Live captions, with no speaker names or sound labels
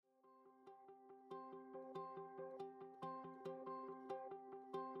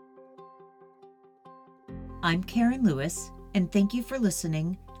I'm Karen Lewis, and thank you for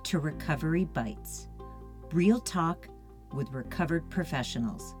listening to Recovery Bites, real talk with recovered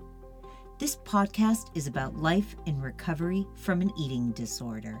professionals. This podcast is about life in recovery from an eating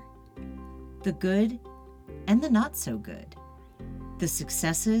disorder. The good and the not so good. The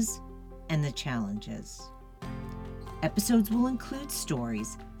successes and the challenges. Episodes will include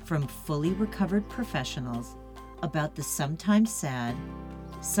stories from fully recovered professionals about the sometimes sad,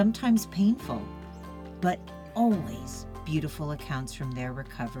 sometimes painful, but always beautiful accounts from their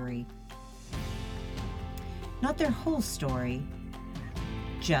recovery. Not their whole story,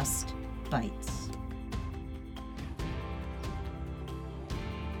 just bites.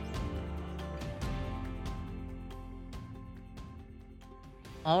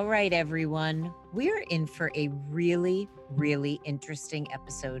 All right, everyone. We're in for a really interesting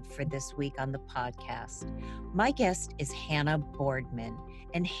episode for this week on the podcast. My guest is Hannah Boardman,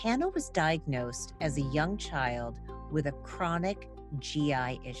 and Hannah was diagnosed as a young child with a chronic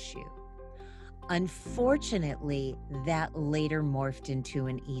GI issue. Unfortunately, that later morphed into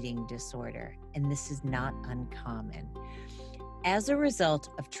an eating disorder, and this is not uncommon. As a result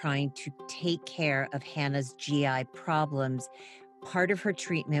of trying to take care of Hannah's GI problems, part of her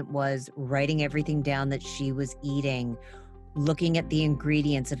treatment was writing everything down that she was eating, looking at the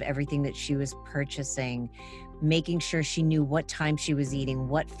ingredients of everything that she was purchasing, making sure she knew what time she was eating,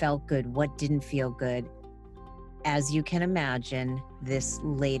 what felt good, what didn't feel good. As you can imagine, this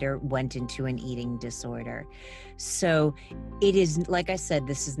later went into an eating disorder. So it is, like I said,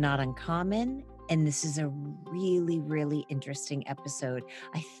 this is not uncommon, and this is a really interesting episode.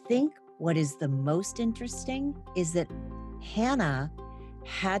 I think what is the most interesting is that Hannah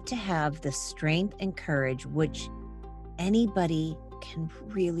had to have the strength and courage, which anybody can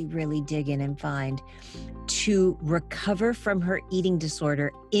really dig in and find, to recover from her eating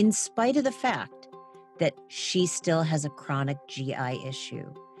disorder in spite of the fact that she still has a chronic GI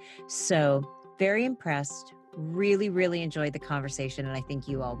issue. So very impressed, really enjoyed the conversation, and I think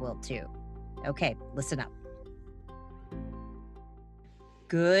you all will too. Okay, listen up.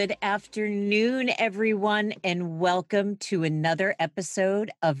 Good afternoon, everyone, and welcome to another episode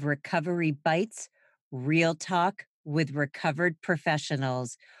of Recovery Bites, real talk with recovered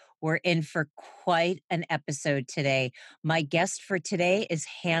professionals. We're in for quite an episode today. My guest for today is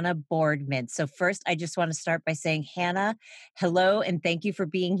Hannah Boardman. So first, I just want to start by saying, Hannah, hello, and thank you for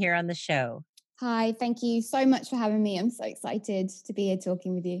being here on the show. Hi, thank you so much for having me. I'm so excited to be here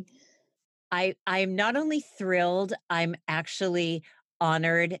talking with you. I'm not only thrilled, I'm actually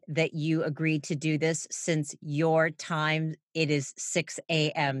honored that you agreed to do this, since your time, it is 6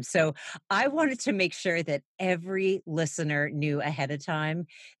 a.m. So I wanted to make sure that every listener knew ahead of time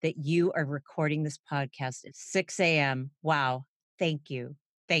that you are recording this podcast at 6 a.m. Wow. Thank you.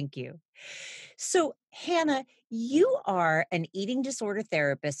 Thank you. So, Hannah, you are an eating disorder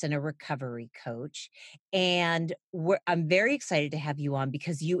therapist and a recovery coach. And I'm very excited to have you on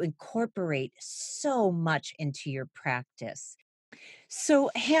because you incorporate so much into your practice. So,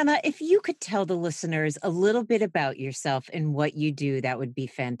 Hannah, if you could tell the listeners a little bit about yourself and what you do, that would be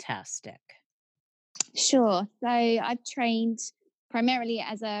fantastic. Sure. So I've trained primarily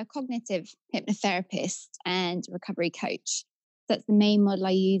as a cognitive hypnotherapist and recovery coach. That's the main model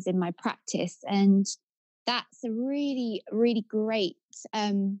I use in my practice. And that's a really great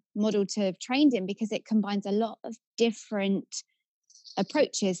model to have trained in because it combines a lot of different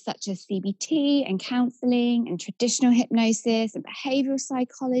approaches such as CBT and counseling and traditional hypnosis and behavioral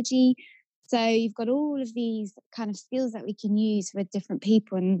psychology. So you've got all of these kind of skills that we can use with different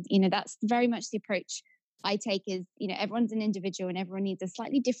people. And, that's very much the approach I take is, everyone's an individual and everyone needs a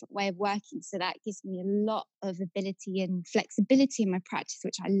slightly different way of working. So that gives me a lot of ability and flexibility in my practice,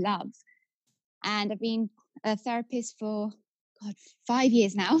 which I love. And I've been a therapist for, 5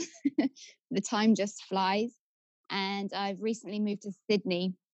 years now. The time just flies. And I've recently moved to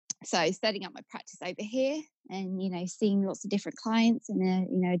Sydney. So setting up my practice over here and, seeing lots of different clients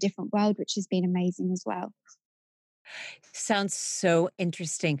in a different world, which has been amazing as well. Sounds so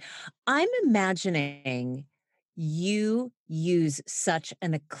interesting. I'm imagining you use such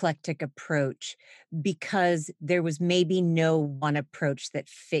an eclectic approach because there was maybe no one approach that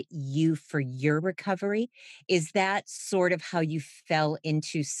fit you for your recovery. Is that sort of how you fell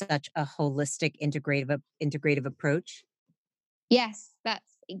into such a holistic, integrative approach? Yes,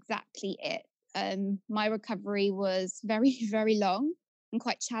 that's exactly it. My recovery was very, very long and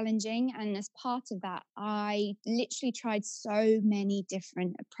quite challenging. And as part of that, I literally tried so many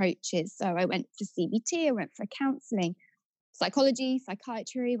different approaches. So I went for CBT, I went for counseling, psychology,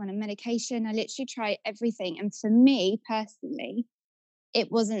 psychiatry, went on medication. I literally tried everything. And for me personally,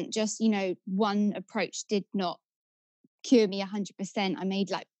 it wasn't just, one approach did not cure me 100%. I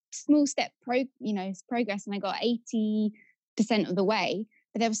made like small step progress, and I got 80% of the way,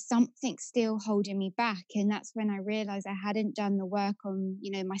 but there was something still holding me back. And that's when I realized I hadn't done the work on,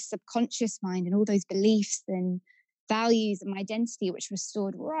 my subconscious mind and all those beliefs and values and my identity, which was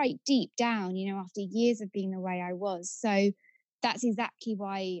stored right deep down, after years of being the way I was. So that's exactly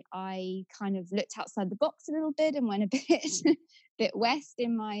why I kind of looked outside the box a little bit and went a bit west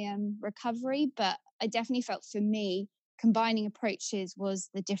in my recovery. But I definitely felt, for me, combining approaches was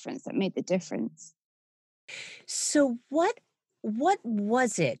the difference that made the difference. So what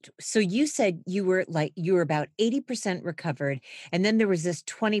was it? So you said you were about 80% recovered, and then there was this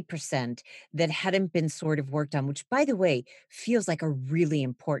 20% that hadn't been sort of worked on, which, by the way, feels like a really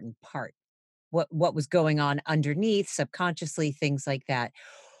important part. What was going on underneath subconsciously, things like that.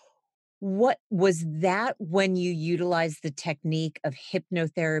 What was that when you utilized the technique of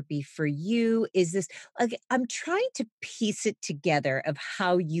hypnotherapy for you? Is this like, I'm trying to piece it together of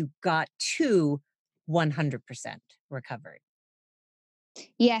how you got to 100% recovered.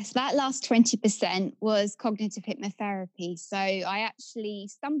 Yes, that last 20% was cognitive hypnotherapy. So I actually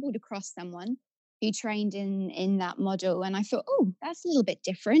stumbled across someone who trained in that model, and I thought, oh, that's a little bit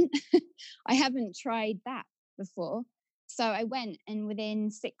different. I haven't tried that before. So I went, and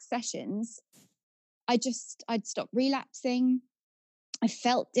within 6 sessions, I'd stopped relapsing. I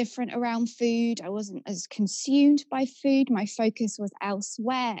felt different around food. I wasn't as consumed by food. My focus was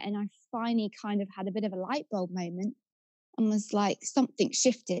elsewhere. And I finally kind of had a bit of a light bulb moment and was like, something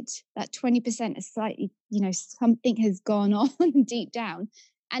shifted. That 20% is slightly, something has gone on deep down.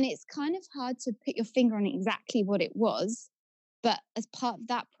 And it's kind of hard to put your finger on exactly what it was. But as part of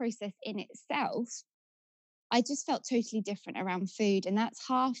that process in itself, I just felt totally different around food. And that's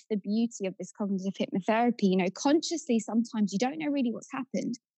half the beauty of this cognitive hypnotherapy. Consciously, sometimes you don't know really what's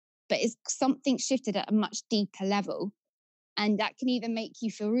happened, but it's something shifted at a much deeper level. And that can either make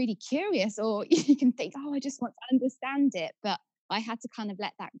you feel really curious, or you can think, oh, I just want to understand it. But I had to kind of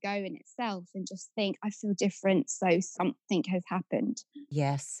let that go in itself and just think, I feel different. So something has happened.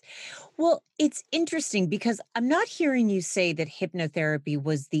 Yes. Well, it's interesting because I'm not hearing you say that hypnotherapy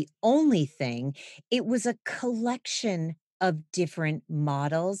was the only thing. It was a collection of different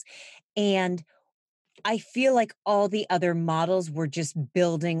models. And I feel like all the other models were just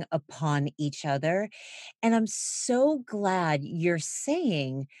building upon each other. And I'm so glad you're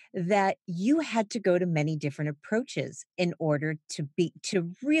saying that you had to go to many different approaches in order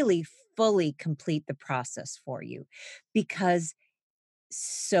to really fully complete the process for you. Because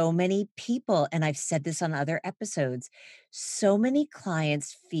so many people, and I've said this on other episodes, so many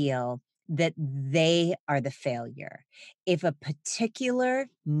clients feel that they are the failure. If a particular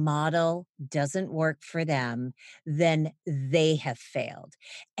model doesn't work for them, then they have failed.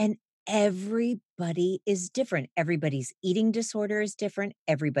 And everybody is different. Everybody's eating disorder is different.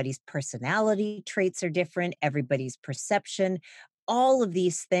 Everybody's personality traits are different. Everybody's perception, all of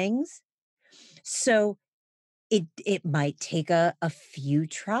these things. So it might take a few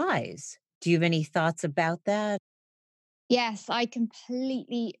tries. Do you have any thoughts about that? Yes, I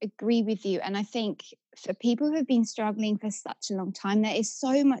completely agree with you. And I think for people who have been struggling for such a long time, there is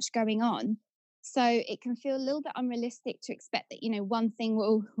so much going on. So it can feel a little bit unrealistic to expect that, one thing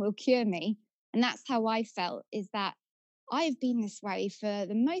will cure me. And that's how I felt, is that I've been this way for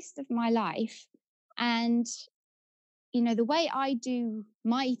the most of my life. And, the way I do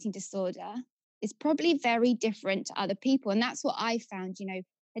my eating disorder is probably very different to other people. And that's what I found,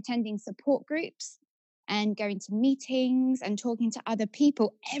 attending support groups and going to meetings and talking to other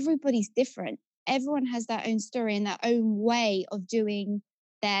people. Everybody's different. Everyone has their own story and their own way of doing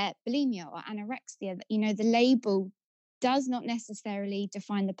their bulimia or anorexia. The label does not necessarily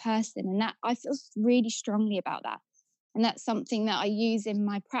define the person. And that, I feel really strongly about that. And that's something that I use in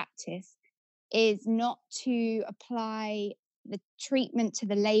my practice, is not to apply the treatment to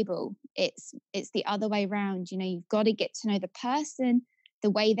the label. It's the other way around. You've got to get to know the person,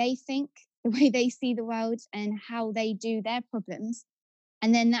 the way they think, the way they see the world, and how they do their problems.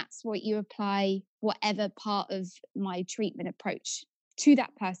 And then that's what you apply, whatever part of my treatment approach, to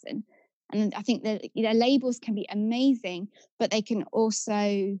that person. And I think that labels can be amazing, but they can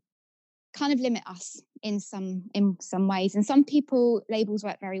also kind of limit us in some ways. And some people, labels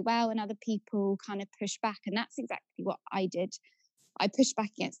work very well, and other people kind of push back. And that's exactly what I did. I pushed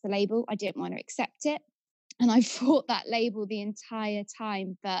back against the label. I didn't want to accept it. And I fought that label the entire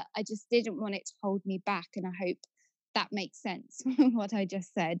time, but I just didn't want it to hold me back. And I hope that makes sense, what I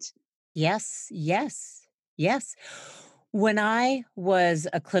just said. Yes, yes, yes. When I was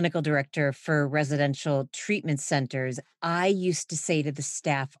a clinical director for residential treatment centers, I used to say to the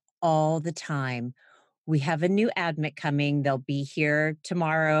staff all the time, we have a new admit coming. They'll be here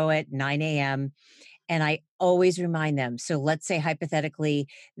tomorrow at 9 a.m. And I always remind them. So let's say hypothetically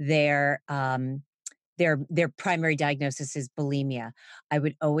their primary diagnosis is bulimia. I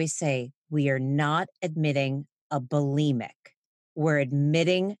would always say, we are not admitting a bulimic. We're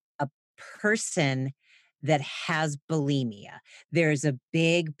admitting a person that has bulimia. There's a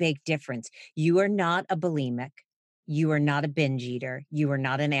big, big difference. You are not a bulimic. You are not a binge eater. You are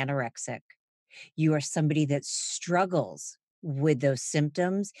not an anorexic. You are somebody that struggles with those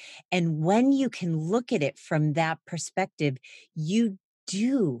symptoms. And when you can look at it from that perspective, you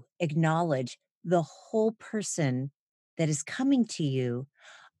do acknowledge the whole person that is coming to you.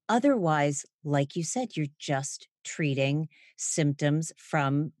 Otherwise, like you said, you're just treating symptoms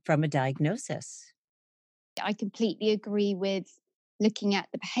from a diagnosis. I completely agree with looking at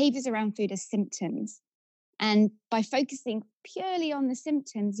the behaviors around food as symptoms. And by focusing purely on the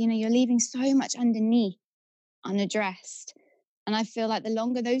symptoms, you're leaving so much underneath unaddressed. And I feel like the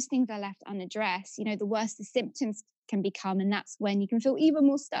longer those things are left unaddressed, the worse the symptoms can become. And that's when you can feel even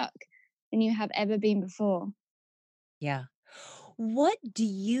more stuck than you have ever been before. Yeah. What do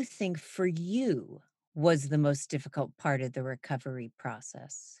you think for you was the most difficult part of the recovery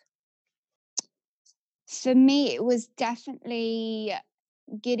process? For me, it was definitely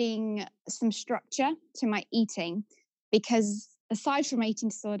getting some structure to my eating because aside from eating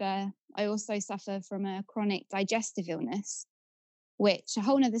disorder, I also suffer from a chronic digestive illness, which a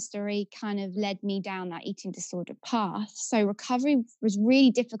whole nother story kind of led me down that eating disorder path. So recovery was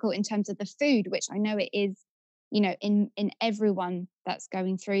really difficult in terms of the food, which I know it is, in everyone that's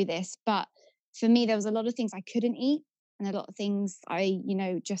going through this. But for me, there was a lot of things I couldn't eat and a lot of things I,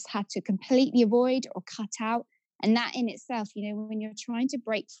 just had to completely avoid or cut out. And that in itself, when you're trying to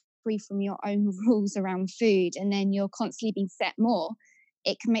break free from your own rules around food and then you're constantly being set more,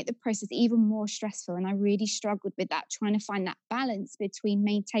 it can make the process even more stressful. And I really struggled with that, trying to find that balance between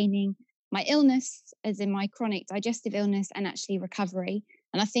maintaining my illness, as in my chronic digestive illness, and actually recovery.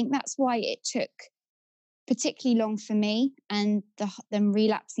 And I think that's why it took particularly long for me and them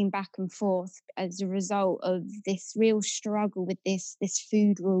relapsing back and forth as a result of this real struggle with this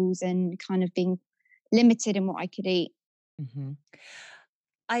food rules and kind of being limited in what I could eat. Mhm.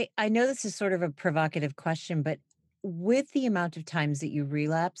 I know this is sort of a provocative question, but with the amount of times that you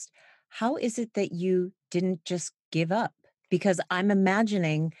relapsed, how is it that you didn't just give up? Because I'm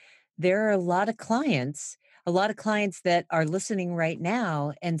imagining there are a lot of clients that are listening right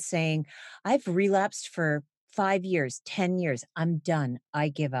now and saying, I've relapsed for 5 years, 10 years. I'm done. I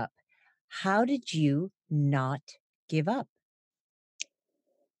give up. How did you not give up?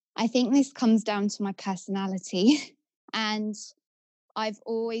 I think this comes down to my personality. And I've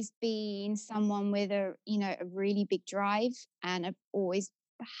always been someone with a really big drive, and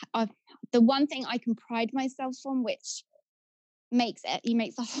I've, the one thing I can pride myself on, which makes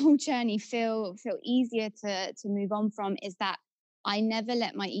the whole journey feel easier to move on from, is that I never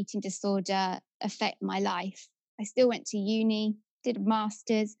let my eating disorder affect my life. I still went to uni, did a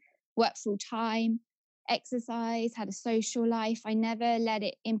master's, worked full time, exercise, had a social life. I never let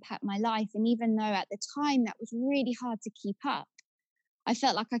it impact my life. And even though at the time that was really hard to keep up, I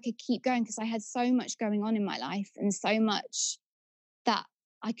felt like I could keep going because I had so much going on in my life and so much that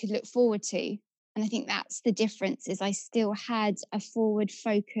I could look forward to. And I think that's the difference, is I still had a forward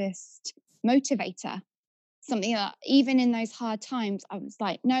focused motivator, something that even in those hard times, I was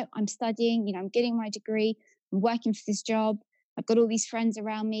like, no, I'm studying, I'm getting my degree, I'm working for this job, I've got all these friends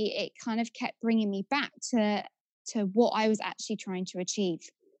around me. It kind of kept bringing me back to what I was actually trying to achieve.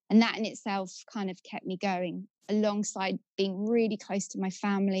 And that in itself kind of kept me going, alongside being really close to my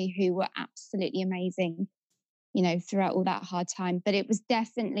family, who were absolutely amazing, throughout all that hard time. But it was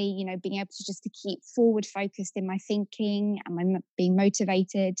definitely, being able to just to keep forward focused in my thinking and being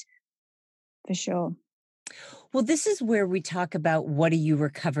motivated, for sure. Well, this is where we talk about what are you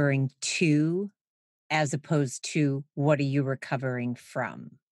recovering to as opposed to what are you recovering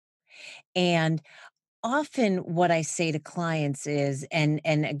from. And often what I say to clients is, and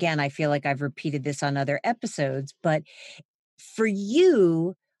again, I feel like I've repeated this on other episodes, but for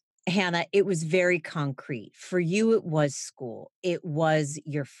you, Hannah, it was very concrete. For you, it was school, it was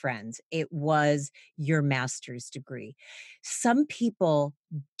your friends, it was your master's degree. Some people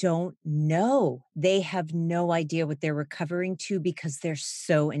don't know. They have no idea what they're recovering to because they're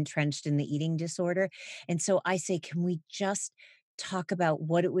so entrenched in the eating disorder. And so I say, can we just talk about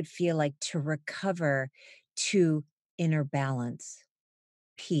what it would feel like to recover to inner balance,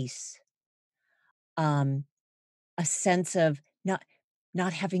 peace, um, a sense of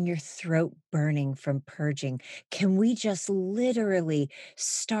not having your throat burning from purging? Can we just literally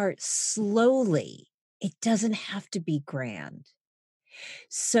start slowly? It doesn't have to be grand.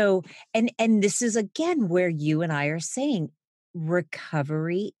 So, and this is again where you and I are saying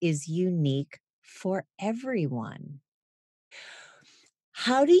recovery is unique for everyone.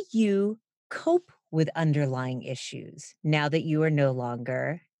 How do you cope with underlying issues now that you are no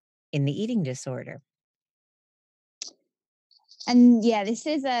longer in the eating disorder? And yeah, this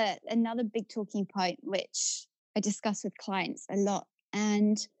is another big talking point which I discuss with clients a lot.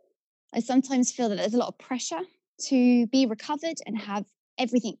 And I sometimes feel that there's a lot of pressure to be recovered and have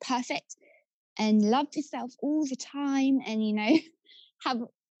everything perfect and love yourself all the time and have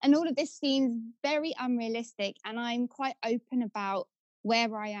and all of this seems very unrealistic, and I'm quite open about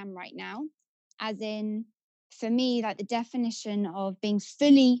where I am right now, as in, for me, like the definition of being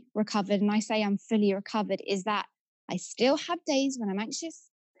fully recovered, and I say I'm fully recovered, is that I still have days when I'm anxious.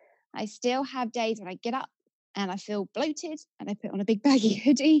 I still have days when I get up and I feel bloated and I put on a big baggy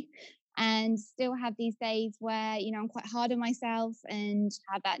hoodie, and still have these days where, I'm quite hard on myself and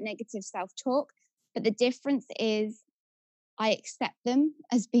have that negative self talk. But the difference is I accept them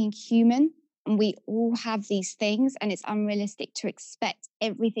as being human. And we all have these things, and it's unrealistic to expect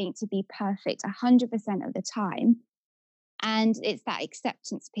everything to be perfect 100% of the time. And it's that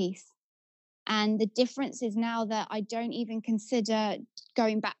acceptance piece. And the difference is now that I don't even consider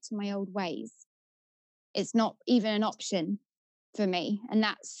going back to my old ways. It's not even an option for me. And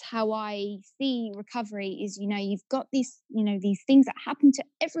that's how I see recovery is, you've got these things that happen to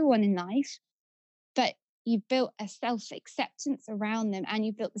everyone in life, but you've built a self acceptance around them, and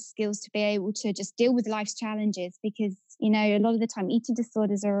you've built the skills to be able to just deal with life's challenges, because a lot of the time eating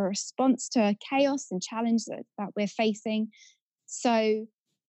disorders are a response to chaos and challenge that we're facing. So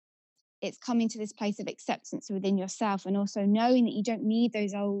it's coming to this place of acceptance within yourself, and also knowing that you don't need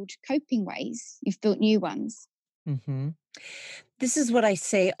those old coping ways. You've built new ones. Mhm. This is what I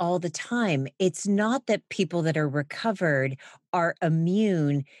say all the time. It's not that people that are recovered are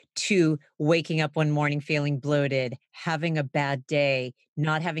immune to waking up one morning feeling bloated, having a bad day,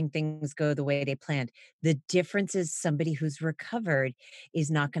 not having things go the way they planned. The difference is somebody who's recovered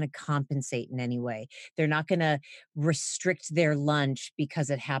is not going to compensate in any way. They're not going to restrict their lunch because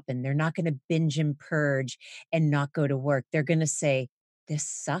it happened. They're not going to binge and purge and not go to work. They're going to say, this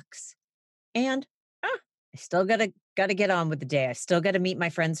sucks. And I still gotta get on with the day. I still gotta meet my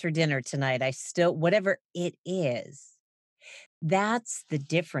friends for dinner tonight. I still whatever it is. That's the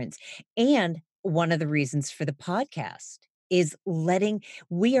difference. And one of the reasons for the podcast is letting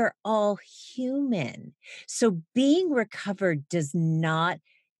we are all human. So being recovered does not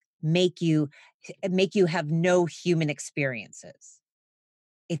make you have no human experiences.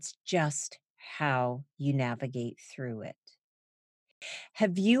 It's just how you navigate through it.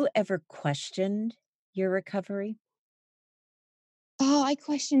 Have you ever questioned your recovery? Oh, I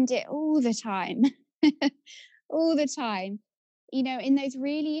questioned it all the time. All the time. In those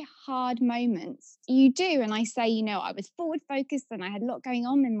really hard moments, you do. And I say, I was forward focused and I had a lot going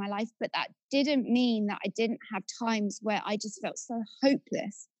on in my life, but that didn't mean that I didn't have times where I just felt so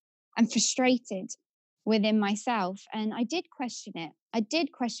hopeless and frustrated within myself. And I did question it. I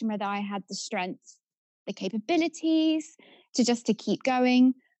did question whether I had the strength, the capabilities to keep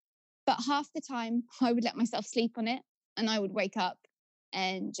going. But half the time I would let myself sleep on it, and I would wake up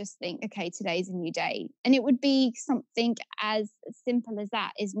and just think, okay, today's a new day. And it would be something as simple as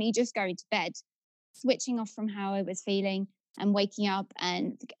that, is me just going to bed, switching off from how I was feeling and waking up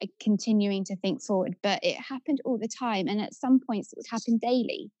and continuing to think forward. But it happened all the time. And at some points, it would happen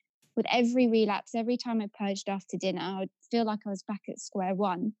daily. With every relapse, every time I purged after dinner, I would feel like I was back at square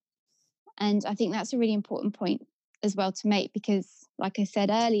one. And I think that's a really important point as well to make, because, like I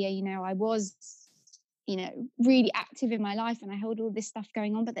said earlier, I was, really active in my life and I held all this stuff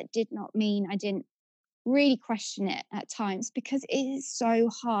going on, but that did not mean I didn't really question it at times, because it is so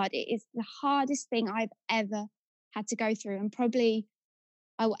hard. It is the hardest thing I've ever had to go through, and probably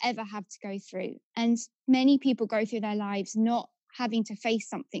I will ever have to go through. And many people go through their lives not having to face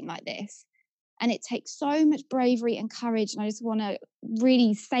something like this. And it takes so much bravery and courage. And I just want to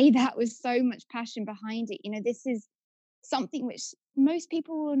really say that with so much passion behind it. This is something which most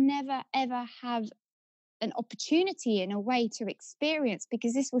people will never, ever have an opportunity in a way to experience,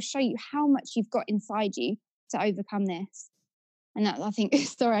 because this will show you how much you've got inside you to overcome this. And that, I think,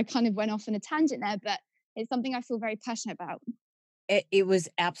 sorry, I kind of went off on a tangent there, but it's something I feel very passionate about. It was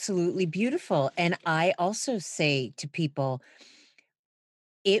absolutely beautiful, and I also say to people,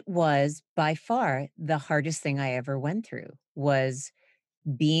 it was by far the hardest thing I ever went through was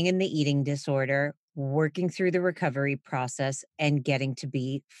being in the eating disorder, working through the recovery process and getting to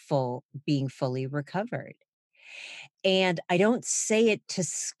being fully recovered. And I don't say it to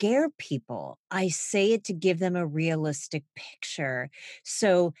scare people. I say it to give them a realistic picture.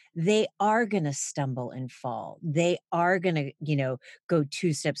 So they are going to stumble and fall. They are going to, go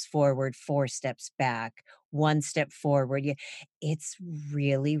 2 steps forward, 4 steps back, 1 step forward. It's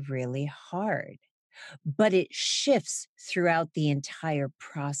really, really hard, but it shifts throughout the entire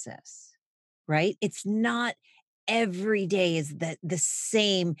process, right? It's not every day is the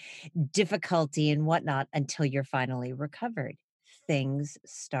same difficulty and whatnot until you're finally recovered. Things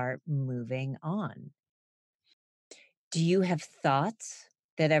start moving on. Do you have thoughts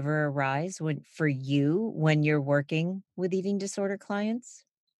that ever arise for you when you're working with eating disorder clients?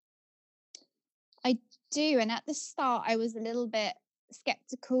 I do. And at the start, I was a little bit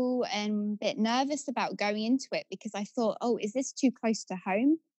skeptical and a bit nervous about going into it because I thought, oh, is this too close to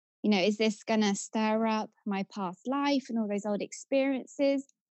home? Is this going to stir up my past life and all those old experiences?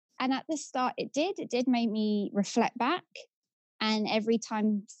 And at the start, it did. It did make me reflect back. And every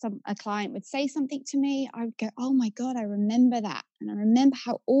time a client would say something to me, I would go, oh my God, I remember that. And I remember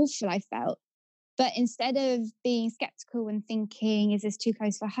how awful I felt. But instead of being skeptical and thinking, is this too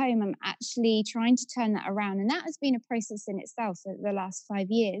close for home? I'm actually trying to turn that around. And that has been a process in itself for the last 5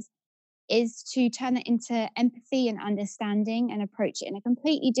 years, is to turn it into empathy and understanding and approach it in a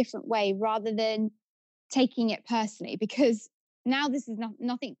completely different way rather than taking it personally. Because now this is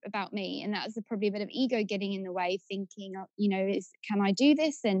nothing about me. And that's probably a bit of ego getting in the way, thinking, can I do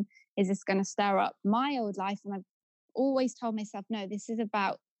this? And is this going to stir up my old life? And I've always told myself, no, this is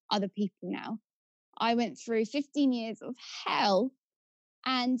about other people now. I went through 15 years of hell.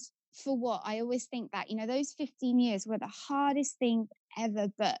 And for what? I always think that, those 15 years were the hardest thing ever,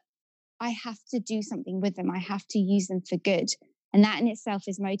 but I have to do something with them. I have to use them for good. And that in itself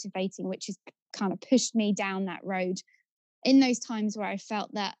is motivating, which has kind of pushed me down that road in those times where I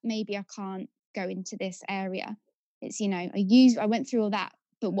felt that maybe I can't go into this area. It's, I went through all that,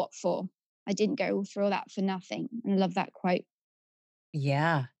 but what for? I didn't go through all that for nothing. And I love that quote.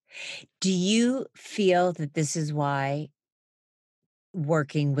 Yeah. Do you feel that this is why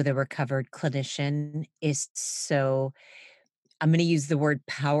working with a recovered clinician is so, I'm going to use the word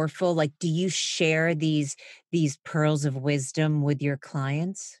powerful? Like, do you share these pearls of wisdom with your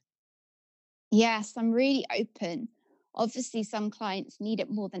clients? Yes, I'm really open. Obviously, some clients need it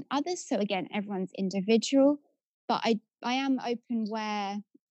more than others. So again, everyone's individual, but I am open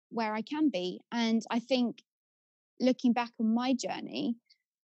where I can be. And I think looking back on my journey,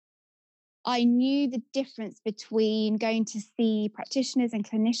 I knew the difference between going to see practitioners and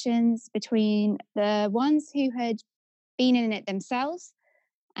clinicians, between the ones who had been in it themselves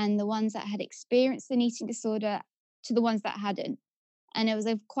and the ones that had experienced an eating disorder to the ones that hadn't. And it was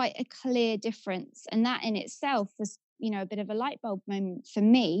quite a clear difference. And that in itself was, a bit of a light bulb moment for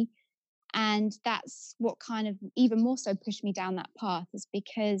me. And that's what kind of even more so pushed me down that path, is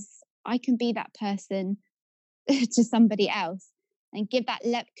because I can be that person to somebody else and give that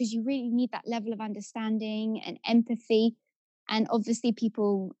because you really need that level of understanding and empathy. And obviously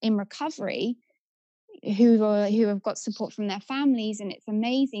people in recovery who have got support from their families, and it's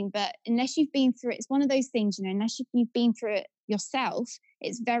amazing, but unless you've been through it, it's one of those things, unless you've been through it yourself,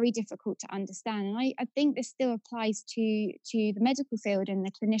 it's very difficult to understand. And I think this still applies to the medical field and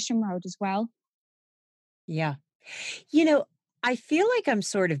the clinician world as well. Yeah. You know, I feel like I'm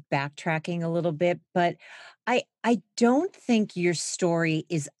sort of backtracking a little bit, but I don't think your story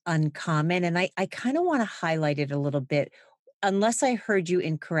is uncommon, and I kind of want to highlight it a little bit. Unless I heard you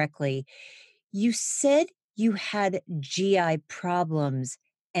incorrectly, you said you had GI problems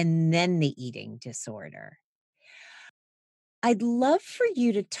and then the eating disorder. I'd love for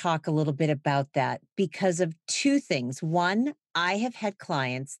you to talk a little bit about that because of 2 things. One, I have had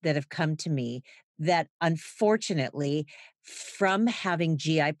clients that have come to me that unfortunately, from having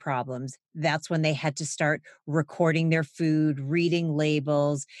GI problems, that's when they had to start recording their food, reading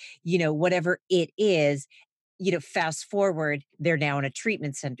labels, whatever it is. Fast forward, they're now in a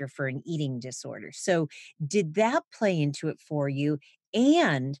treatment center for an eating disorder. So, did that play into it for you?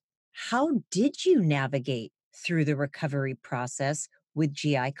 And how did you navigate through the recovery process with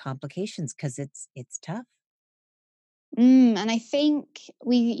GI complications? Because it's tough. And I think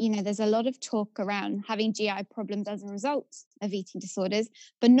there's a lot of talk around having GI problems as a result of eating disorders,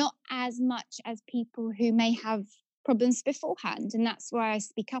 but not as much as people who may have problems beforehand. And that's why I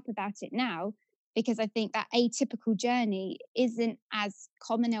speak up about it now, because I think that atypical journey isn't as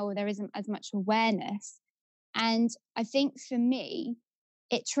common, or there isn't as much awareness. And I think for me,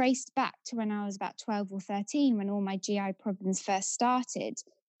 it traced back to when I was about 12 or 13, when all my GI problems first started.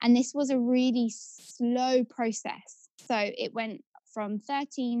 And this was a really slow process. So it went from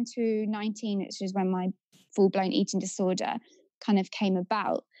 13 to 19, which is when my full blown eating disorder kind of came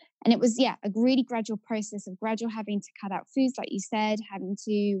about. And it was, yeah, a really gradual process of gradual having to cut out foods, like you said, having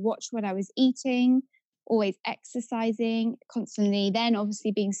to watch what I was eating, always exercising constantly, then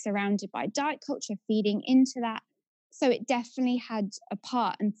obviously being surrounded by diet culture, feeding into that. So it definitely had a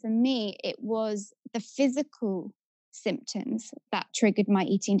part. And for me, it was the physical symptoms that triggered my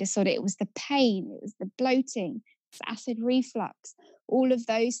eating disorder. It was the pain, it was the bloating, it was acid reflux. All of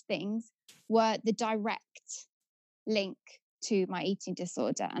those things were the direct link to my eating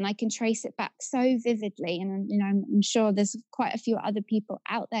disorder, and I can trace it back so vividly. And I'm sure there's quite a few other people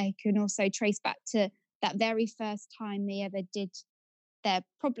out there who can also trace back to that very first time they ever did their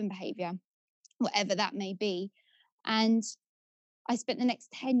problem behavior, whatever that may be. And I spent the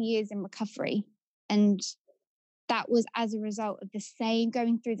next 10 years in recovery, and that was as a result of the same,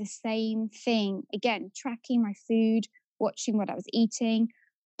 going through the same thing again, tracking my food, watching what I was eating.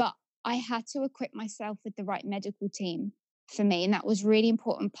 But I had to equip myself with the right medical team for me, and that was really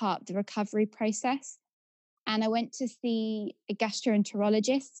important part of the recovery process. And I went to see a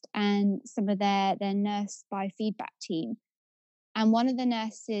gastroenterologist and some of their nurse biofeedback team. And one of the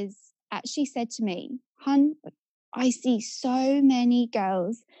nurses actually said to me, "Hun, I see so many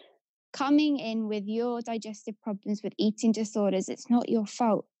girls coming in with your digestive problems, with eating disorders. It's not your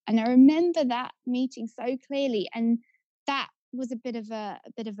fault." And I remember that meeting so clearly. And that was a bit of a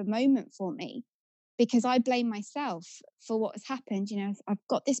moment for me, because I blame myself for what has happened. I've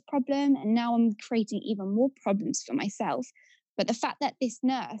got this problem and now I'm creating even more problems for myself. But the fact that this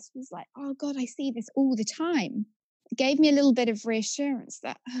nurse was like, "Oh God, I see this all the time," it gave me a little bit of reassurance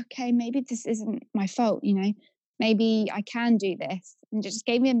that, okay, maybe this isn't my fault, maybe I can do this. And it just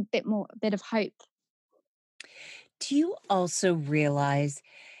gave me a bit of hope. Do you also realize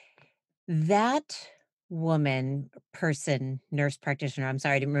that woman, person, nurse practitioner, I'm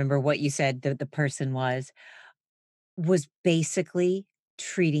sorry, I didn't remember what you said the person was basically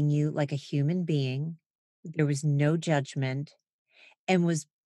treating you like a human being. There was no judgment and was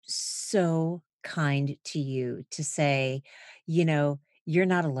so kind to you to say, "You're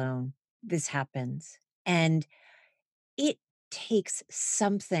not alone. This happens." And it takes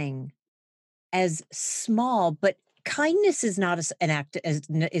something as small, but kindness is not an act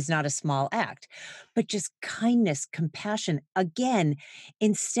is not a small act, but just kindness, compassion. Again,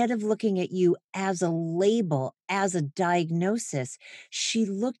 instead of looking at you as a label, as a diagnosis, she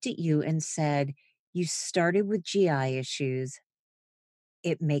looked at you and said, "You started with GI issues.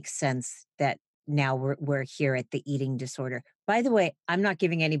 It makes sense that now we're here at the eating disorder." By the way, I'm not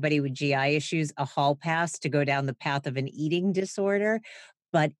giving anybody with GI issues a hall pass to go down the path of an eating disorder,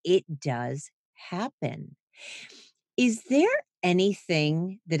 but it does happen. Is there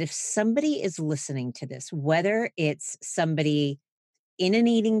anything that if somebody is listening to this, whether it's somebody in an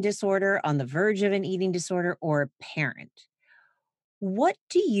eating disorder, on the verge of an eating disorder, or a parent, what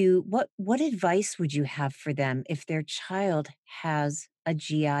advice would you have for them if their child has a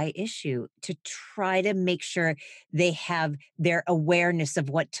GI issue to try to make sure they have their awareness of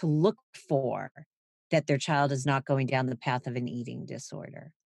what to look for, that their child is not going down the path of an eating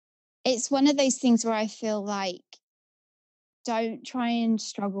disorder? It's one of those things where I feel like, don't try and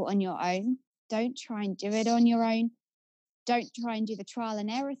struggle on your own. Don't try and do it on your own. Don't try and do the trial and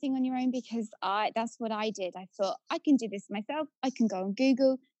error thing on your own, because that's what I did. I thought, I can do this myself. I can go on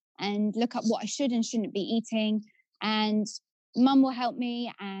Google and look up what I should and shouldn't be eating, and mum will help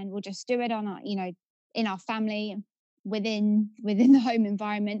me, and we'll just do it on our, in our family, within the home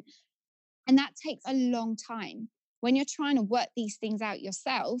environment. And that takes a long time. When you're trying to work these things out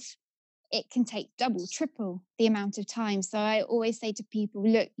yourself, it can take double, triple the amount of time. So I always say to people,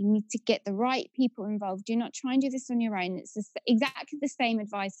 look, you need to get the right people involved. Do not try and do this on your own. It's exactly the same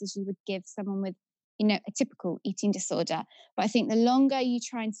advice as you would give someone with, a typical eating disorder. But I think the longer you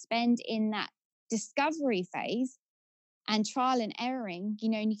try and spend in that discovery phase and trial and erroring,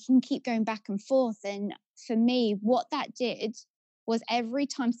 and you can keep going back and forth. And for me, what that did was, every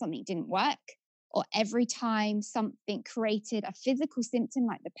time something didn't work, or every time something created a physical symptom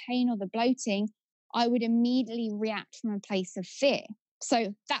like the pain or the bloating, I would immediately react from a place of fear.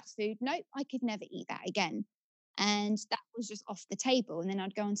 So that food, nope, I could never eat that again. And that was just off the table. And then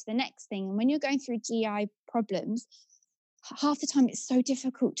I'd go on to the next thing. And when you're going through GI problems, half the time it's so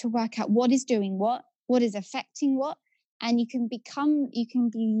difficult to work out what is doing what is affecting what. And you can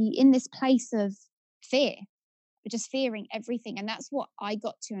be in this place of fear, just fearing everything. And that's what I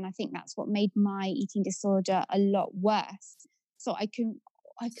got to. And I think that's what made my eating disorder a lot worse. So I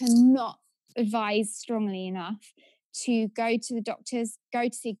cannot advise strongly enough to go to the doctors, go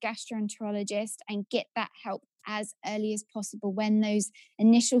to see a gastroenterologist, and get that help as early as possible when those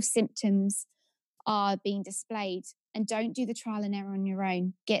initial symptoms are being displayed. And don't do the trial and error on your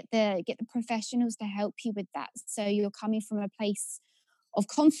own. Get the professionals to help you with that, so you're coming from a place of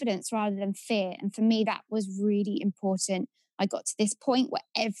confidence rather than fear. And for me, that was really important. I got to this point where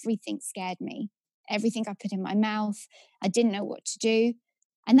everything scared me, everything I put in my mouth, I didn't know what to do.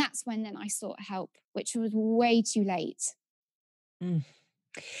 And that's when then I sought help, which was way too late. Mm.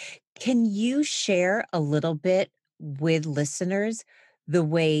 Can you share a little bit with listeners the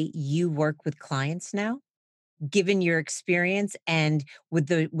way you work with clients now, given your experience and with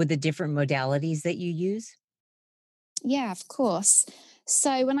the different modalities that you use? Yeah, of course.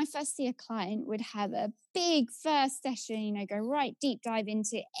 So when I first see a client, would have a big first session, go right deep dive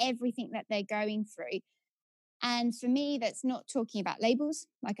into everything that they're going through. And for me, that's not talking about labels,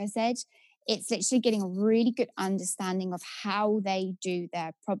 like I said. It's literally getting a really good understanding of how they do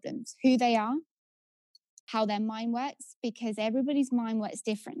their problems, who they are, how their mind works, because everybody's mind works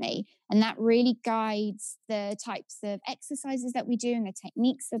differently. And that really guides the types of exercises that we do and the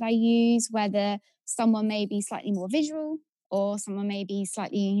techniques that I use, whether someone may be slightly more visual or someone may be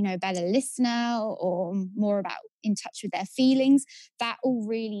slightly, better listener or more about in touch with their feelings. That all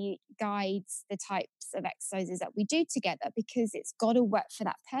really guides the types of exercises that we do together, because it's got to work for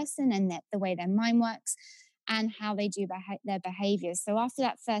that person and the way their mind works and how they do their behaviors. So after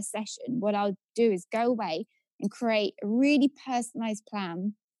that first session, what I'll do is go away and create a really personalized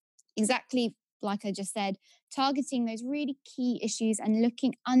plan, exactly like I just said, targeting those really key issues and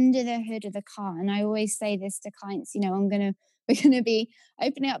looking under the hood of the car. And I always say this to clients, we're gonna be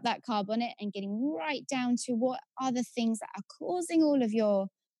opening up that car bonnet and getting right down to what are the things that are causing all of your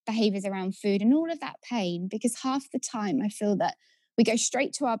behaviors around food and all of that pain. Because half the time I feel that we go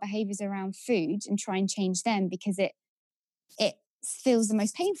straight to our behaviors around food and try and change them because it feels the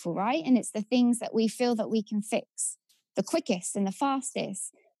most painful, right? And it's the things that we feel that we can fix the quickest and the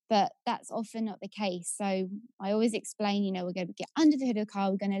fastest. But that's often not the case. So I always explain, we're going to get under the hood of the car.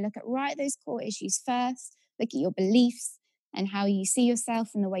 We're going to look at right those core issues first, look at your beliefs and how you see yourself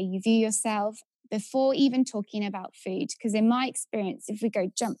and the way you view yourself before even talking about food. Because in my experience, if we go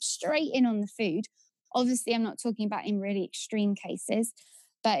jump straight in on the food, obviously I'm not talking about in really extreme cases,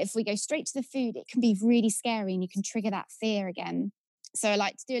 but if we go straight to the food, it can be really scary and you can trigger that fear again. So I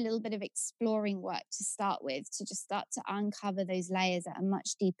like to do a little bit of exploring work to start with, to just start to uncover those layers at a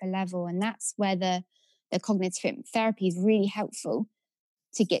much deeper level. And that's where the cognitive therapy is really helpful,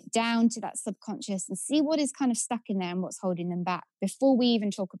 to get down to that subconscious and see what is kind of stuck in there and what's holding them back before we even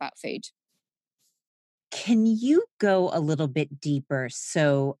talk about food. Can you go a little bit deeper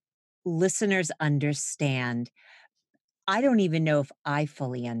so listeners understand? I don't even know if I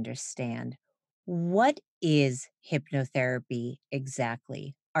fully understand. What is hypnotherapy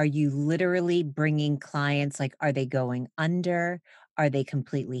exactly? Are you literally bringing clients, like, are they going under? Are they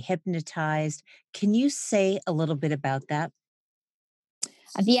completely hypnotized? Can you say a little bit about that?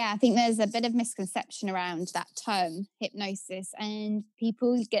 Yeah, I think there's a bit of misconception around that term, hypnosis, and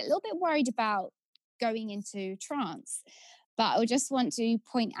people get a little bit worried about going into trance. But I just want to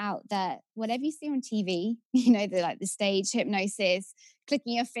point out that whatever you see on TV, the stage hypnosis,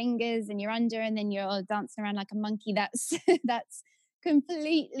 clicking your fingers and you're under, and then you're dancing around like a monkey. That's that's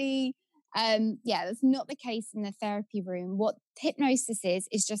completely, that's not the case in the therapy room. What hypnosis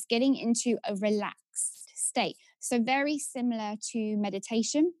is just getting into a relaxed state. So very similar to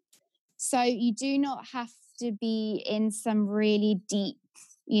meditation. So you do not have to be in some really deep,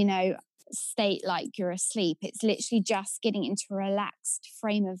 you know, state like you're asleep. It's literally just getting into a relaxed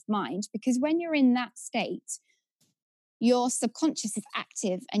frame of mind, because when you're in that state, your subconscious is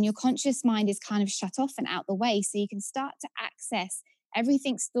active and your conscious mind is kind of shut off and out the way. So you can start to access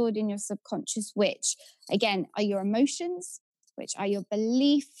everything stored in your subconscious, which again are your emotions, which are your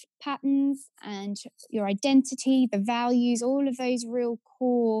belief patterns and your identity, the values, all of those real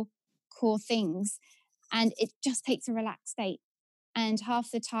core things. And it just takes a relaxed state. And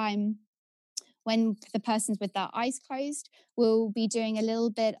half the time, when the person's with their eyes closed, we'll be doing a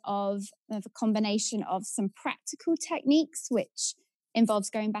little bit of a combination of some practical techniques, which involves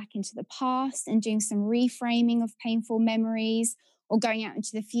going back into the past and doing some reframing of painful memories, or going out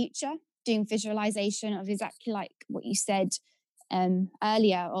into the future, doing visualization of exactly like what you said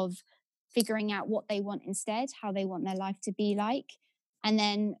earlier, of figuring out what they want instead, how they want their life to be like. And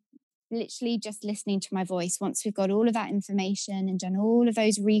then literally just listening to my voice. Once we've got all of that information and done all of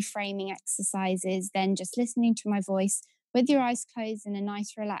those reframing exercises, then just listening to my voice with your eyes closed in a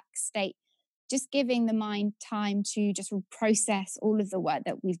nice relaxed state, just giving the mind time to just process all of the work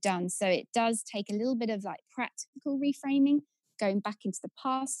that we've done. So it does take a little bit of like practical reframing, going back into the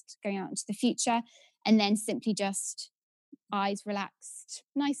past, going out into the future, and then simply just eyes relaxed,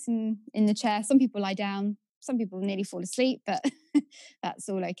 nice and in the chair. Some people lie down, some people nearly fall asleep, but that's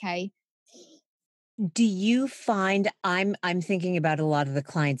all okay. Do you find I'm thinking about a lot of the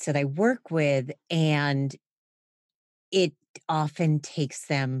clients that I work with, and it often takes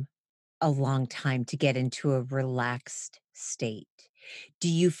them a long time to get into a relaxed state. Do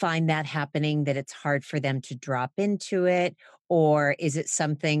you find that happening, that it's hard for them to drop into it? Or is it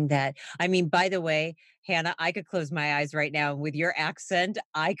something that, I mean, by the way, Hannah, I could close my eyes right now, and with your accent,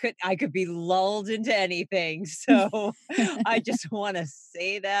 I could be lulled into anything. So I just want to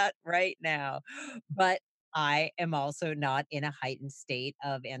say that right now. But I am also not in a heightened state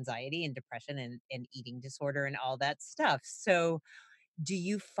of anxiety and depression and eating disorder and all that stuff. So do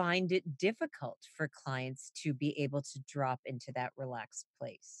you find it difficult for clients to be able to drop into that relaxed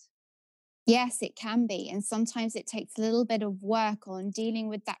place? Yes, it can be. And sometimes it takes a little bit of work on dealing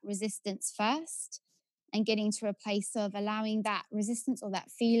with that resistance first and getting to a place of allowing that resistance or that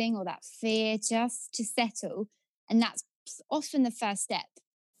feeling or that fear just to settle. And that's often the first step,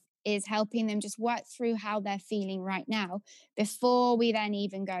 is helping them just work through how they're feeling right now before we then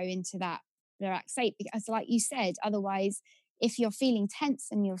even go into that relaxed state. Because, like you said, otherwise, if you're feeling tense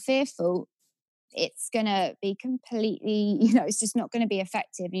and you're fearful, it's going to be completely, it's just not going to be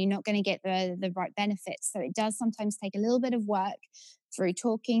effective, and you're not going to get the right benefits. So it does sometimes take a little bit of work through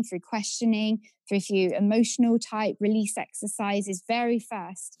talking, through questioning, through a few emotional type release exercises very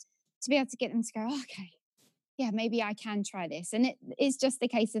first, to be able to get them to go, "Oh, okay, yeah, maybe I can try this." And it is just the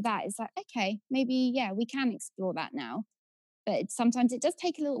case of that. It's like, okay, maybe, yeah, we can explore that now. But sometimes it does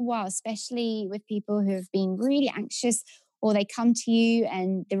take a little while, especially with people who have been really anxious, or they come to you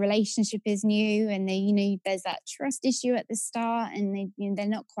and the relationship is new, and there's that trust issue at the start, and they're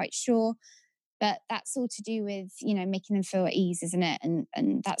not quite sure. But that's all to do with, making them feel at ease, isn't it?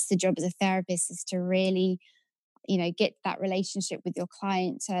 And that's the job as a therapist, is to really, get that relationship with your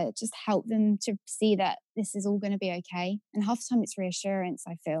client, to just help them to see that this is all going to be okay. And half the time it's reassurance,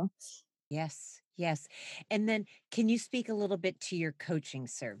 I feel. Yes, yes. And then can you speak a little bit to your coaching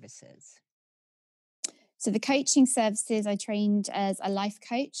services? So the coaching services, I trained as a life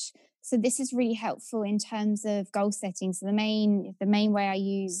coach. So this is really helpful in terms of goal setting. So the main way I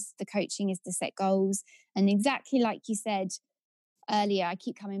use the coaching is to set goals. And exactly like you said earlier, I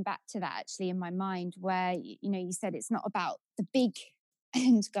keep coming back to that actually in my mind, where you said it's not about the big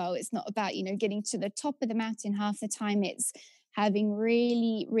end goal. It's not about, getting to the top of the mountain. Half the time it's having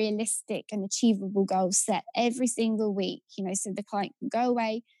really realistic and achievable goals set every single week, so the client can go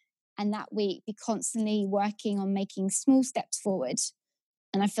away and that week be constantly working on making small steps forward.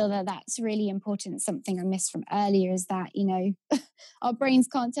 And I feel that that's really important. Something I missed from earlier is that, our brains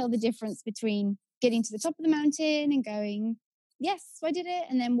can't tell the difference between getting to the top of the mountain and going, "Yes, I did it,"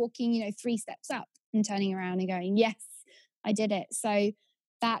 and then walking, 3 steps up and turning around and going, "Yes, I did it." So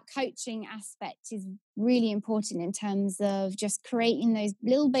that coaching aspect is really important in terms of just creating those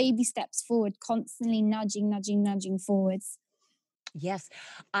little baby steps forward, constantly nudging, nudging, nudging forwards. Yes.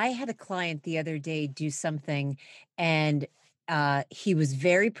 I had a client the other day do something, and he was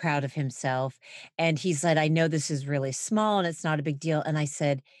very proud of himself. And he said, "I know this is really small and it's not a big deal." And I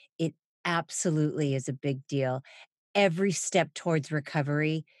said, "It absolutely is a big deal. Every step towards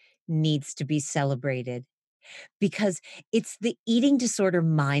recovery needs to be celebrated, because it's the eating disorder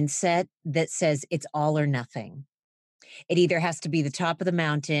mindset that says it's all or nothing. It either has to be the top of the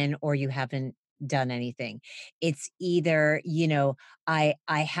mountain or you haven't done anything. It's either, I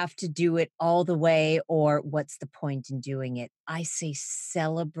have to do it all the way, or what's the point in doing it? I say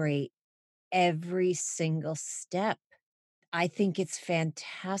celebrate every single step. I think it's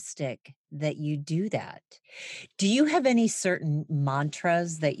fantastic that you do that. Do you have any certain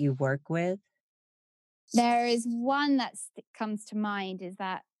mantras that you work with? There is one that comes to mind, is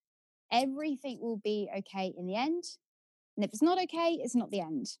that everything will be okay in the end. And if it's not okay, it's not the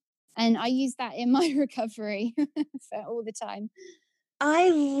end. And I use that in my recovery for all the time. I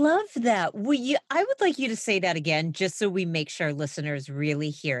love that. I would like you to say that again, just so we make sure listeners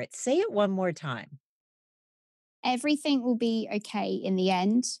really hear it. Say it one more time. Everything will be okay in the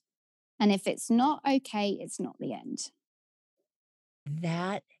end. And if it's not okay, it's not the end.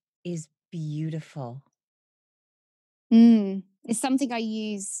 That is beautiful. It's something I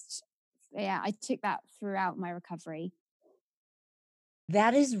used. Yeah, I took that throughout my recovery.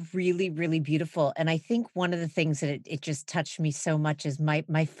 That is really, really beautiful. And I think one of the things that it just touched me so much is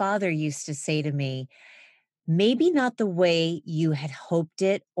my father used to say to me, Maybe not the way you had hoped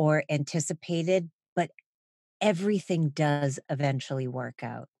it or anticipated, but everything does eventually work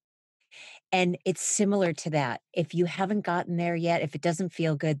out. And it's similar to that. If you haven't gotten there yet, if it doesn't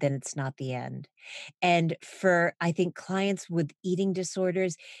feel good, then it's not the end. And for, I think, clients with eating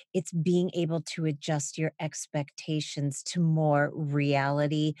disorders, it's being able to adjust your expectations to more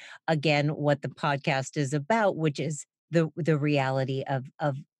reality. Again, what the podcast is about, which is the reality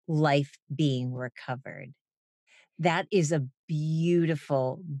of life being recovered. That is a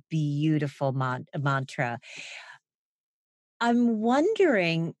beautiful, beautiful mantra. I'm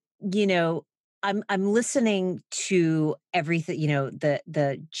wondering, you know, I'm listening to everything,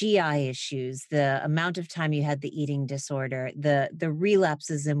 the GI issues, the amount of time you had the eating disorder, the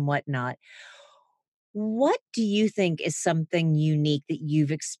relapses and whatnot. What do you think is something unique that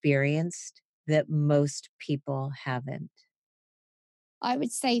you've experienced that most people haven't? I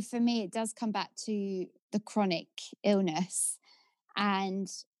would say for me, it does come back to the chronic illness and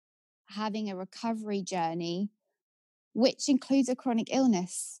having a recovery journey, which includes a chronic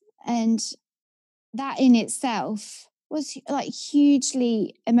illness. And that in itself was like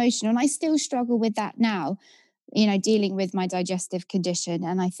hugely emotional. And I still struggle with that now, dealing with my digestive condition.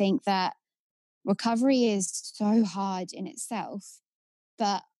 And I think that recovery is so hard in itself,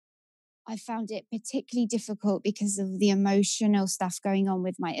 but I found it particularly difficult because of the emotional stuff going on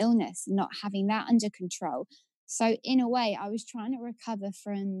with my illness and not having that under control. So, in a way, I was trying to recover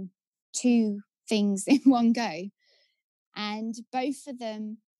from two things in one go. And both of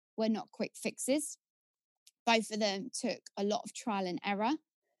them were not quick fixes. Both of them took a lot of trial and error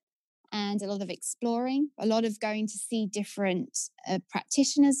and a lot of exploring, a lot of going to see different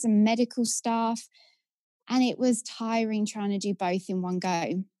practitioners and medical staff. And it was tiring trying to do both in one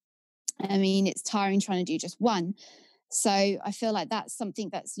go. I mean, it's tiring trying to do just one. So I feel like that's something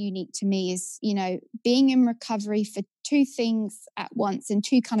that's unique to me is, being in recovery for two things at once and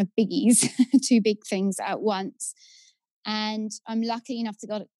two kind of biggies, two big things at once. And I'm lucky enough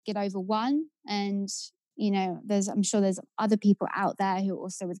to get over one. And, I'm sure there's other people out there who are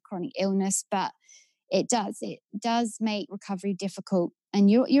also with chronic illness, but it does make recovery difficult. And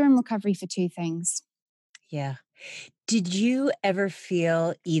you're in recovery for two things. Yeah. Did you ever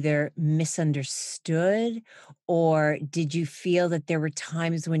feel either misunderstood, or did you feel that there were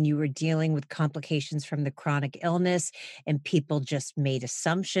times when you were dealing with complications from the chronic illness and people just made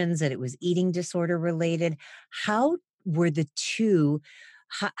assumptions that it was eating disorder related? How were the two?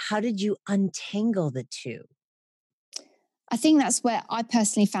 How did you untangle the two? I think that's where I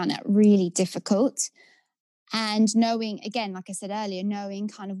personally found it really difficult. And knowing, again, like I said earlier, knowing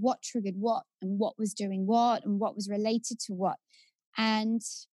kind of what triggered what and what was doing what and what was related to what. And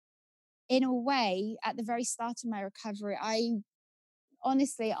in a way, at the very start of my recovery, I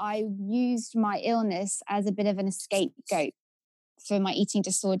used my illness as a bit of an scapegoat for my eating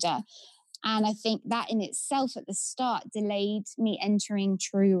disorder. And I think that in itself at the start delayed me entering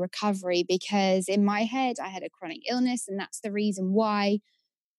true recovery because in my head, I had a chronic illness. And that's the reason why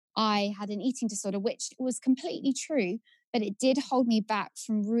I had an eating disorder, which was completely true, but it did hold me back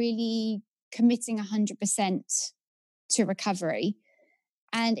from really committing 100% to recovery.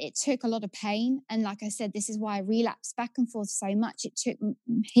 And it took a lot of pain. And like I said, this is why I relapsed back and forth so much. It took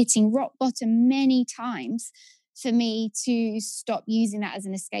hitting rock bottom many times for me to stop using that as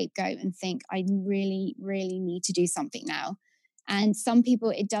an scapegoat and think, I really, really need to do something now. And some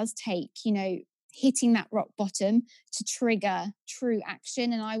people, it does take, hitting that rock bottom to trigger true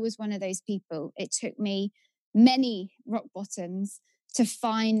action. And I was one of those people. It took me many rock bottoms to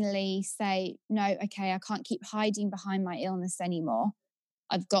finally say, no, okay, I can't keep hiding behind my illness anymore.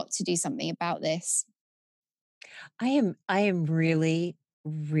 I've got to do something about this. I am really,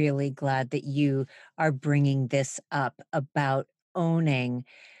 really glad that you are bringing this up about owning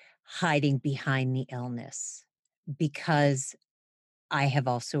hiding behind the illness, because I have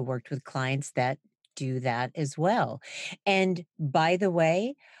also worked with clients that do that as well. And by the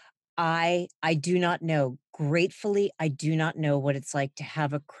way, I do not know, gratefully, I do not know what it's like to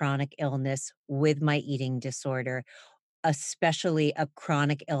have a chronic illness with my eating disorder, especially a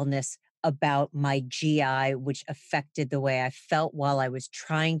chronic illness about my GI, which affected the way I felt while I was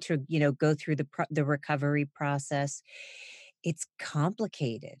trying to, go through the recovery process. It's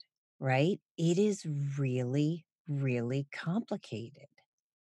complicated, right? It is really, really complicated.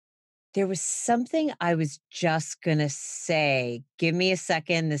 There was something I was just gonna say. Give me a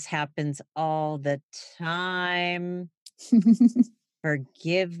second. This happens all the time.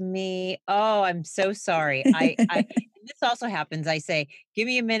 Forgive me. Oh, I'm so sorry. I and this also happens. I say, "Give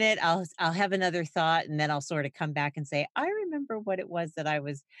me a minute. I'll have another thought," and then I'll sort of come back and say, "I remember what it was that I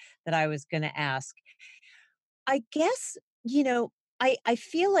was gonna ask." I guess, I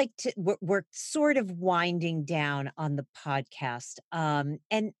feel like we're sort of winding down on the podcast. And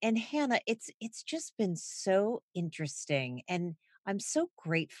Hannah, it's just been so interesting, and I'm so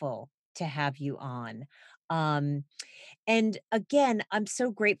grateful to have you on. Um, and again, I'm so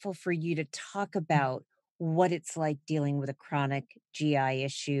grateful for you to talk about what it's like dealing with a chronic GI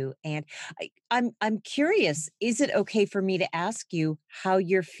issue. And I'm curious, is it okay for me to ask you how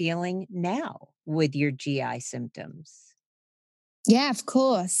you're feeling now with your GI symptoms? Yeah, of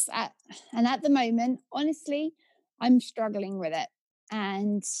course. And at the moment, honestly, I'm struggling with it.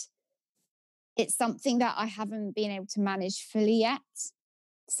 And it's something that I haven't been able to manage fully yet.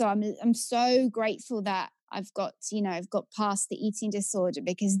 So I'm so grateful that I've got past the eating disorder,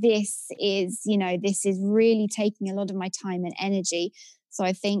 because this is really taking a lot of my time and energy. So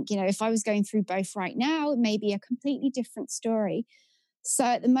I think, if I was going through both right now, it may be a completely different story. So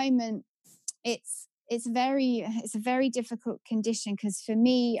at the moment, it's a very difficult condition, because for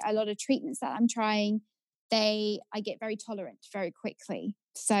me, a lot of treatments that I'm trying, they I get very tolerant very quickly.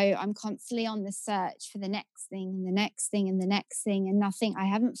 So I'm constantly on the search for the next thing and the next thing and the next thing, and nothing. I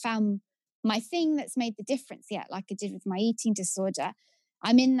haven't found my thing that's made the difference yet, like I did with my eating disorder.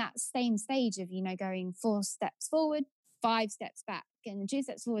 I'm in that same stage of, going 4 steps forward, 5 steps back, and 2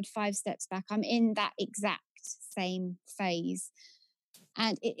 steps forward, 5 steps back. I'm in that exact same phase.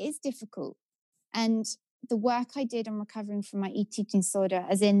 And it is difficult. And the work I did on recovering from my eating disorder,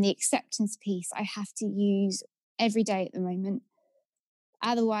 as in the acceptance piece, I have to use every day at the moment.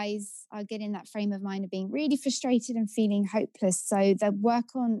 Otherwise, I'll get in that frame of mind of being really frustrated and feeling hopeless. So, the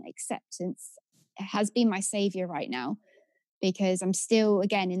work on acceptance has been my savior right now, because I'm still,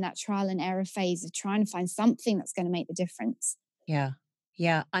 again, in that trial and error phase of trying to find something that's going to make the difference. Yeah.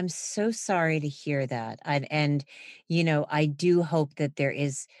 Yeah, I'm so sorry to hear that. And I do hope that there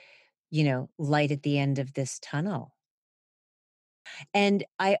is, light at the end of this tunnel. And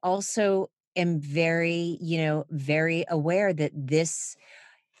I also am very, very aware that this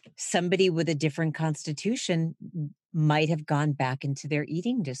somebody with a different constitution might have gone back into their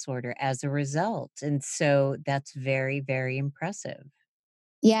eating disorder as a result. And so that's very, very impressive.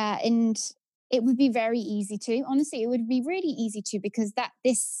 Yeah, and it would be very easy to. Honestly, it would be really easy to, because that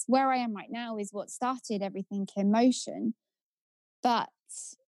this where I am right now is what started everything in motion. But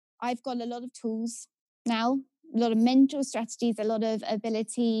I've got a lot of tools now, a lot of mental strategies, a lot of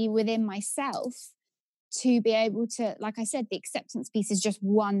ability within myself to be able to, like I said, the acceptance piece is just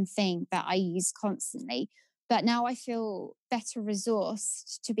one thing that I use constantly. But now I feel better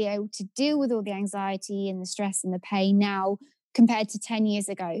resourced to be able to deal with all the anxiety and the stress and the pain now, compared to 10 years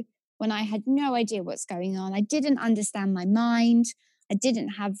ago, when I had no idea what's going on. I didn't understand my mind. I didn't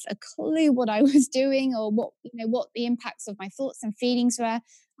have a clue what I was doing, or what the impacts of my thoughts and feelings were.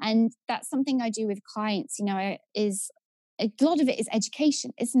 And that's something I do with clients, is a lot of it is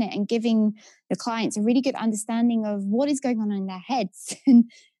education, isn't it? And giving the clients a really good understanding of what is going on in their heads and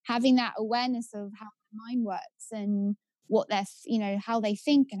having that awareness of how their mind works, and how they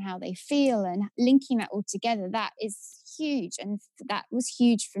think and how they feel, and linking that all together. That is huge. And that was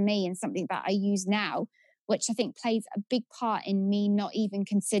huge for me, and something that I use now, which I think plays a big part in me not even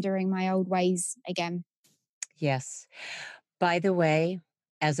considering my old ways again. Yes. By the way,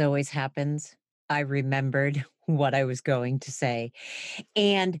 as always happens, I remembered what I was going to say.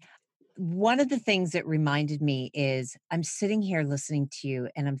 And one of the things that reminded me is I'm sitting here listening to you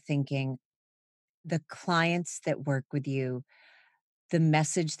and I'm thinking the clients that work with you, the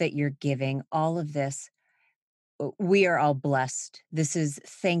message that you're giving, all of this, we are all blessed. This is,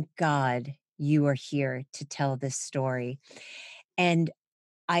 thank God you are here to tell this story. And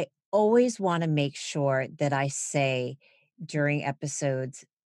I always want to make sure that I say during episodes,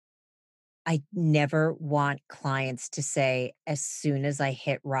 I never want clients to say, as soon as I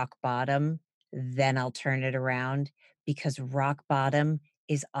hit rock bottom, then I'll turn it around, because rock bottom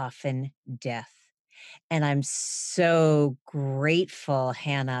is often death. And I'm so grateful,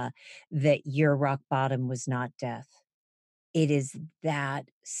 Hannah, that your rock bottom was not death. It is that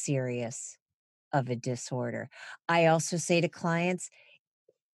serious of a disorder. I also say to clients,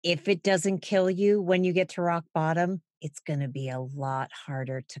 if it doesn't kill you when you get to rock bottom, it's going to be a lot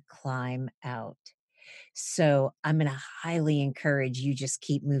harder to climb out. So I'm going to highly encourage you just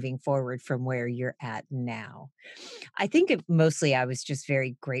keep moving forward from where you're at now. I think mostly I was just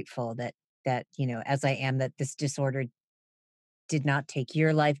very grateful that as I am, that this disorder did not take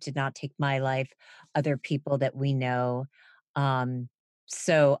your life, did not take my life, other people that we know. Um,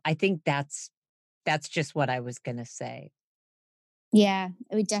 so I think that's just what I was going to say. Yeah,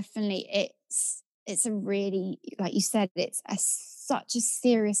 it would definitely. It's a really, like you said, it's such a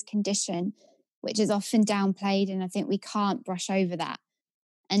serious condition. which is often downplayed. And I think we can't brush over that.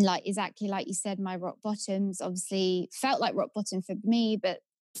 And like exactly like you said, my rock bottoms obviously felt like rock bottom for me, but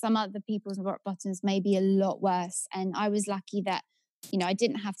some other people's rock bottoms may be a lot worse. And I was lucky that, I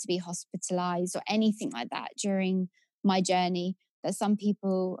didn't have to be hospitalized or anything like that during my journey. That some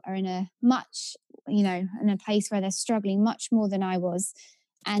people are in a much, in a place where they're struggling much more than I was.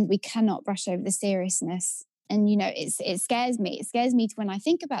 And we cannot brush over the seriousness. And, it scares me. It scares me when I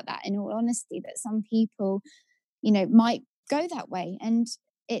think about that, in all honesty, that some people, might go that way. And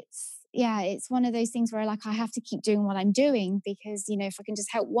it's one of those things where like I have to keep doing what I'm doing because, if I can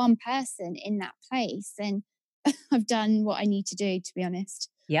just help one person in that place, then I've done what I need to do, to be honest.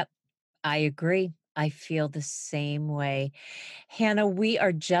 Yep, I agree. I feel the same way. Hannah, we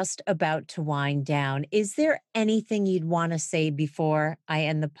are just about to wind down. Is there anything you'd want to say before I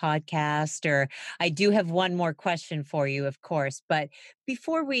end the podcast? Or I do have one more question for you, of course, but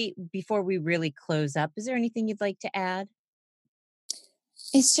before we really close up, is there anything you'd like to add?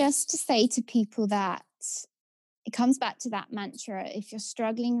 It's just to say to people that it comes back to that mantra. If you're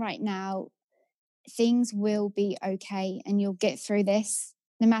struggling right now, things will be okay and you'll get through this.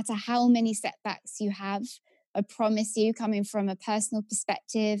 No matter how many setbacks you have, I promise you, coming from a personal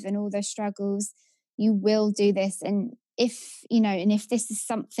perspective and all those struggles, you will do this. And if this is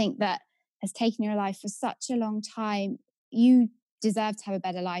something that has taken your life for such a long time, you deserve to have a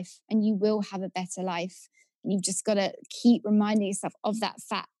better life and you will have a better life. And you've just got to keep reminding yourself of that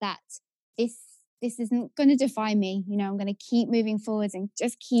fact that this isn't going to define me. I'm going to keep moving forward and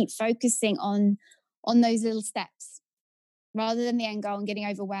just keep focusing on those little steps rather than the end goal and getting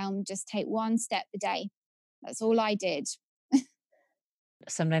overwhelmed. Just take one step a day. That's all I did.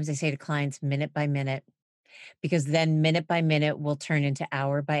 Sometimes I say to clients, minute by minute, because then minute by minute will turn into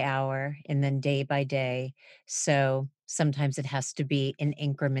hour by hour and then day by day. So sometimes it has to be in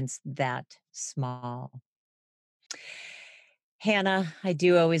increments that small. Hannah, I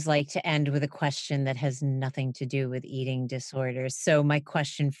do always like to end with a question that has nothing to do with eating disorders. So my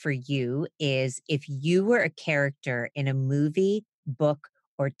question for you is, if you were a character in a movie, book,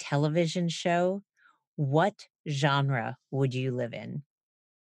 or television show, what genre would you live in?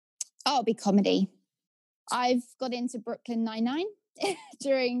 Oh, it'll be comedy. I've got into Brooklyn Nine-Nine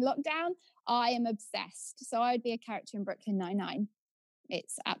during lockdown. I am obsessed. So I'd be a character in Brooklyn Nine-Nine.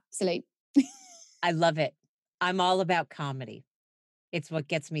 It's absolute. I love it. I'm all about comedy. It's what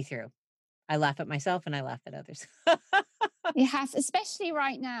gets me through. I laugh at myself and I laugh at others. You have, especially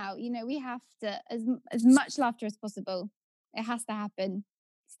right now, we have to, as much laughter as possible. It has to happen.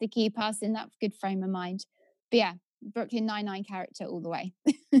 It's to keep us in that good frame of mind. But yeah, Brooklyn Nine-Nine character all the way.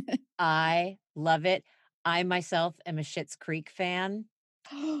 I love it. I myself am a Schitt's Creek fan.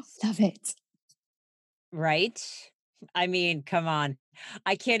 Love it. Right? I mean, come on.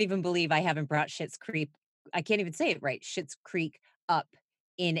 I can't even believe I haven't brought Schitt's Creek. I can't even say it right. Schitt's Creek up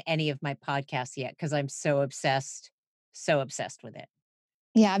in any of my podcasts yet because I'm so obsessed with it.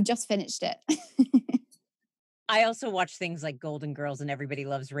 Yeah, I've just finished it. I also watch things like Golden Girls and Everybody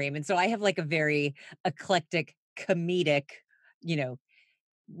Loves Raymond. So I have like a very eclectic, comedic,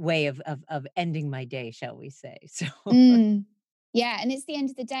 way of ending my day, shall we say. So yeah, and it's the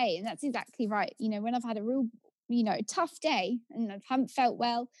end of the day, and that's exactly right. When I've had a real, tough day and I haven't felt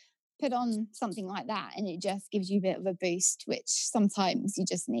well, put on something like that and it just gives you a bit of a boost, which sometimes you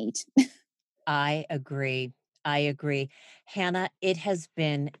just need. I agree. Hannah, it has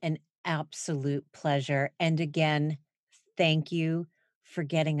been an absolute pleasure. And again, thank you for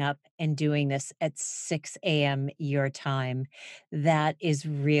getting up and doing this at 6 a.m. your time. That is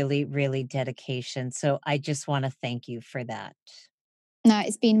really, really dedication. So I just want to thank you for that. No,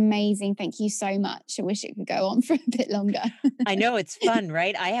 it's been amazing. Thank you so much. I wish it could go on for a bit longer. I know, it's fun,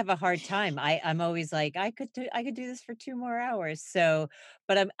 right? I have a hard time. I'm always like, I could do this for 2 more hours. So,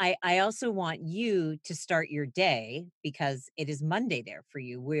 but I also want you to start your day because it is Monday there for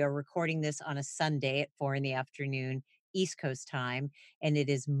you. We are recording this on a Sunday at 4 p.m. East Coast time, and it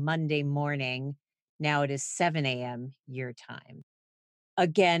is Monday morning. Now it is 7 a.m. your time.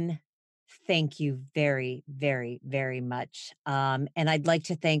 Again, thank you very, very, very much. And I'd like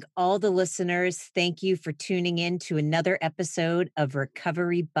to thank all the listeners. Thank you for tuning in to another episode of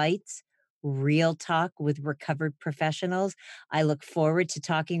Recovery Bites, Real Talk with Recovered Professionals. I look forward to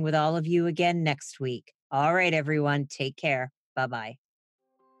talking with all of you again next week. All right, everyone, take care. Bye-bye.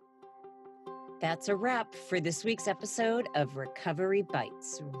 That's a wrap for this week's episode of Recovery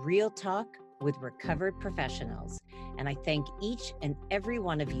Bites, Real Talk with Recovered Professionals. And I thank each and every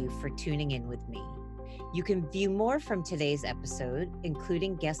one of you for tuning in with me. You can view more from today's episode,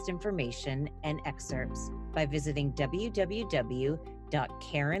 including guest information and excerpts, by visiting www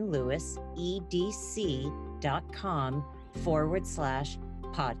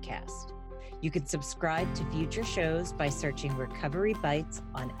www.karenlewisedc.com/podcast. You can subscribe to future shows by searching Recovery Bites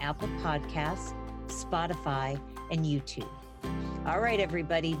on Apple Podcasts, Spotify, and YouTube. All right,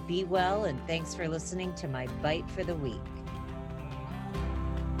 everybody, be well, and thanks for listening to my Bite for the Week.